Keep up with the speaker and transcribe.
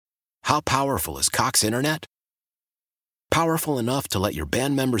How powerful is Cox Internet? Powerful enough to let your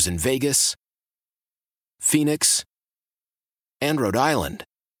band members in Vegas, Phoenix, and Rhode Island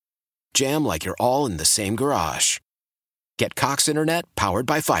jam like you're all in the same garage. Get Cox Internet powered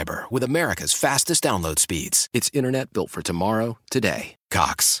by fiber with America's fastest download speeds. It's internet built for tomorrow, today.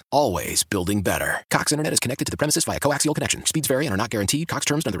 Cox, always building better. Cox Internet is connected to the premises via coaxial connection. Speeds vary and are not guaranteed. Cox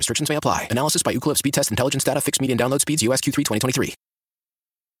terms and other restrictions may apply. Analysis by Ookla Speed Test Intelligence Data. Fixed median download speeds. US Q3 2023.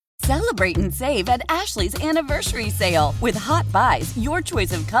 Celebrate and save at Ashley's Anniversary Sale. With Hot Buys, your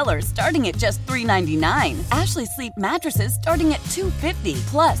choice of colors starting at just $3.99. Ashley Sleep mattresses starting at $2.50.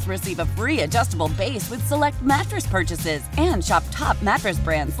 Plus, receive a free adjustable base with select mattress purchases. And shop top mattress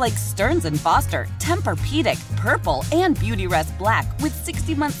brands like Stearns & Foster, Tempur-Pedic, Purple, and Beautyrest Black with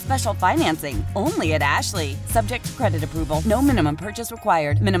 60-month special financing. Only at Ashley. Subject to credit approval. No minimum purchase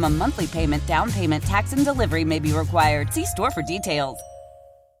required. Minimum monthly payment, down payment, tax, and delivery may be required. See store for details.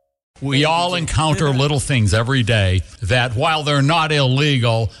 We all encounter little things every day that, while they're not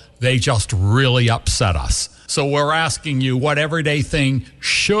illegal, they just really upset us. So we're asking you what everyday thing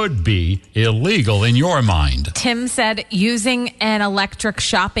should be illegal in your mind. Tim said using an electric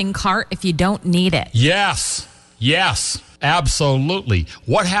shopping cart if you don't need it. Yes, absolutely.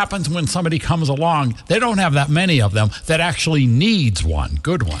 What happens when somebody comes along, they don't have that many of them, that actually needs one,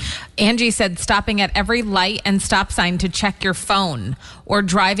 good one? Angie said stopping at every light and stop sign to check your phone, or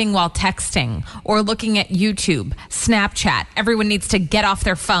driving while texting, or looking at YouTube, Snapchat. Everyone needs to get off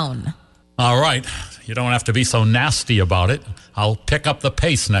their phone. All right. You don't have to be so nasty about it. I'll pick up the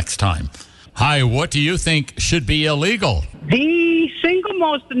pace next time. Hi, what do you think should be illegal? The single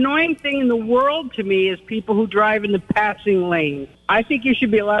most annoying thing in the world to me is people who drive in the passing lane. I think you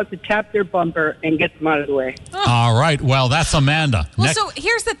should be allowed to tap their bumper and get them out of the way. Oh. All right. Well, that's Amanda. Well, so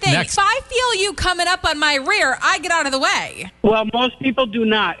here's the thing. If I feel you coming up on my rear, I get out of the way. Well, most people do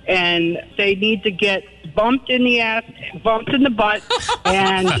not, and they need to get bumped in the ass, bumped in the butt,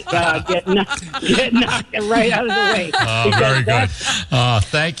 and get knocked right out of the way. Oh, very good.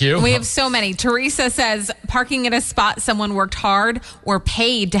 Thank you. We have so many. Teresa says parking at a spot someone worked hard or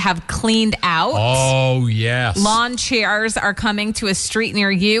paid to have cleaned out. Oh, yes. Lawn chairs are coming to a street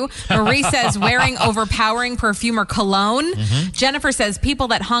near you. Marie says wearing overpowering perfume or cologne. Mm-hmm. Jennifer says people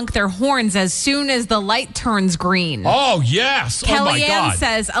that honk their horns as soon as the light turns green. Oh, yes. Kellyanne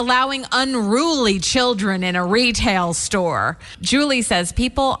says allowing unruly children in a retail store. Julie says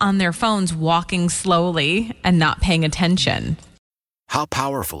people on their phones walking slowly and not paying attention. How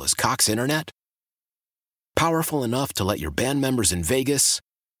powerful is Cox Internet? Powerful enough to let your band members in Vegas,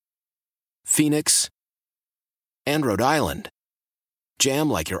 Phoenix, and Rhode Island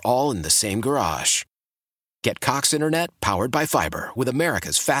jam like you're all in the same garage. Get Cox Internet powered by fiber with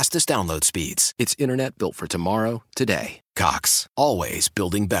America's fastest download speeds. It's internet built for tomorrow, today. Cox, always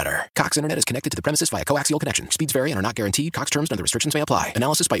building better. Cox Internet is connected to the premises via coaxial connection. Speeds vary and are not guaranteed. Cox terms and other restrictions may apply.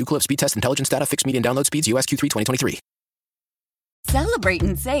 Analysis by Ookla Speed Test Intelligence Data. Fixed median download speeds. US Q3 2023. Celebrate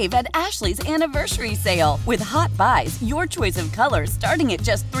and save at Ashley's Anniversary Sale. With Hot Buys, your choice of colors starting at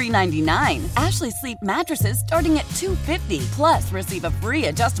just $3.99. Ashley Sleep mattresses starting at $2.50. Plus, receive a free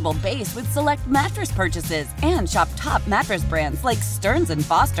adjustable base with select mattress purchases. And shop top mattress brands like Stearns &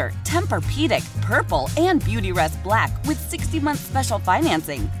 Foster, Tempur-Pedic, Purple, and Beautyrest Black with 60-month special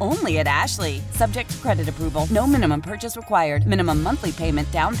financing. Only at Ashley. Subject to credit approval. No minimum purchase required. Minimum monthly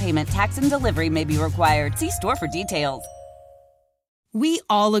payment, down payment, tax, and delivery may be required. See store for details. We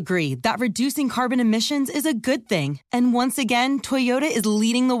all agree that reducing carbon emissions is a good thing. And once again, Toyota is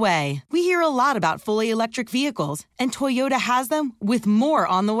leading the way. We hear a lot about fully electric vehicles, and Toyota has them with more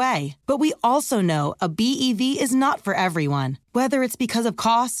on the way. But we also know a BEV is not for everyone. Whether it's because of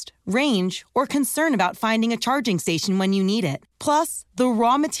cost, range, or concern about finding a charging station when you need it. Plus, the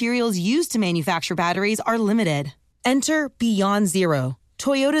raw materials used to manufacture batteries are limited. Enter Beyond Zero,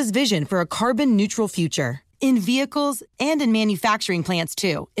 Toyota's vision for a carbon-neutral future. In vehicles and in manufacturing plants,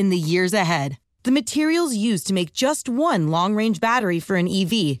 too, in the years ahead. The materials used to make just one long-range battery for an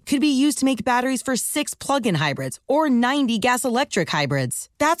EV could be used to make batteries for 6 plug-in hybrids or 90 gas-electric hybrids.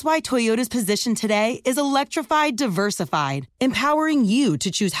 That's why Toyota's position today is electrified, diversified, empowering you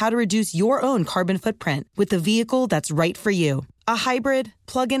to choose how to reduce your own carbon footprint with the vehicle that's right for you. A hybrid,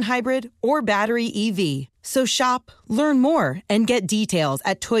 plug-in hybrid, or battery EV. So shop, learn more, and get details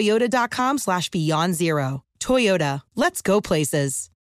at toyota.com/beyondzero. Toyota, let's go places.